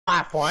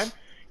platform,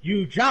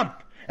 you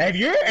jump. If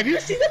you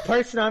see the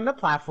person on the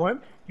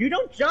platform, you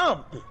don't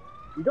jump.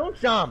 You don't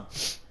jump.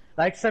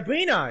 Like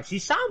Sabrina, she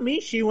saw me,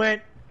 she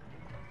went,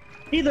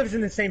 he lives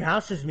in the same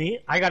house as me,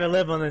 I gotta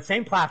live on the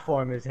same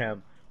platform as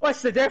him.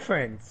 What's the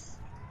difference?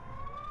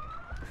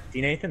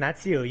 See, Nathan,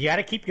 that's you. You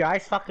gotta keep your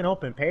eyes fucking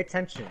open, pay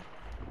attention.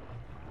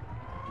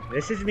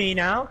 This is me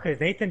now, because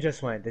Nathan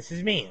just went. This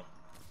is me.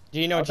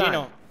 Gino.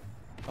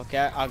 Okay,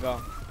 I'll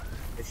go.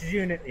 This is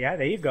you. Yeah,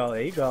 there you go.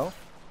 There you go.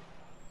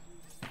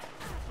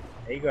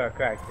 There you go,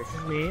 correct. This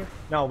is me.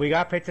 No, we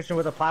gotta pay attention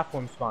with the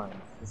platform spawns.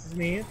 This is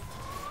me.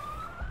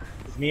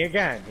 This is me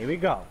again. Here we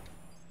go.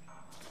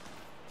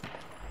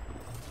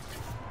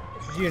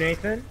 This is you,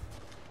 Nathan.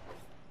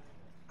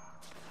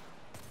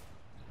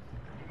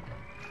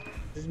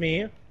 This is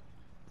me.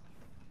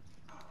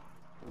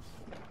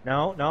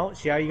 No.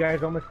 See how you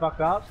guys almost fuck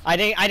up? I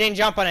didn't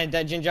jump on it.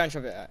 Didn't jump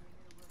on it.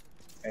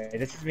 Hey,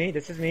 this is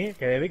me. Okay,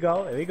 there we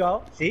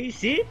go.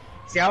 See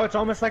how it's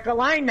almost like a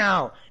line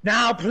now.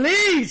 Now,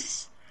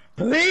 please.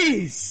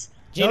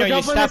 Gino,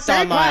 you stepped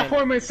on mine.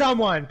 Platform with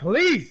someone,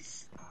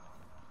 please.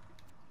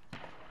 You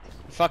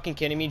fucking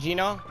kidding me,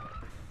 Gino?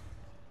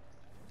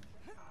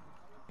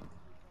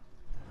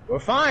 We're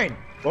fine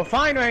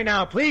right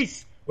now,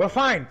 please. We're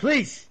fine,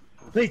 please.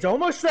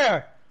 Almost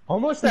there.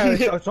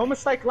 It's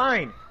almost like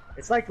line.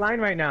 It's like line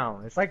right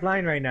now.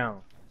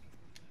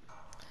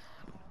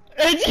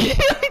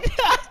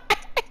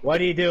 What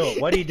do you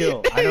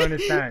do? I don't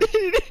understand.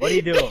 What do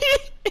you do?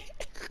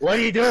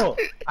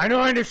 I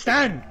don't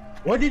understand.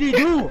 What did he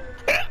do?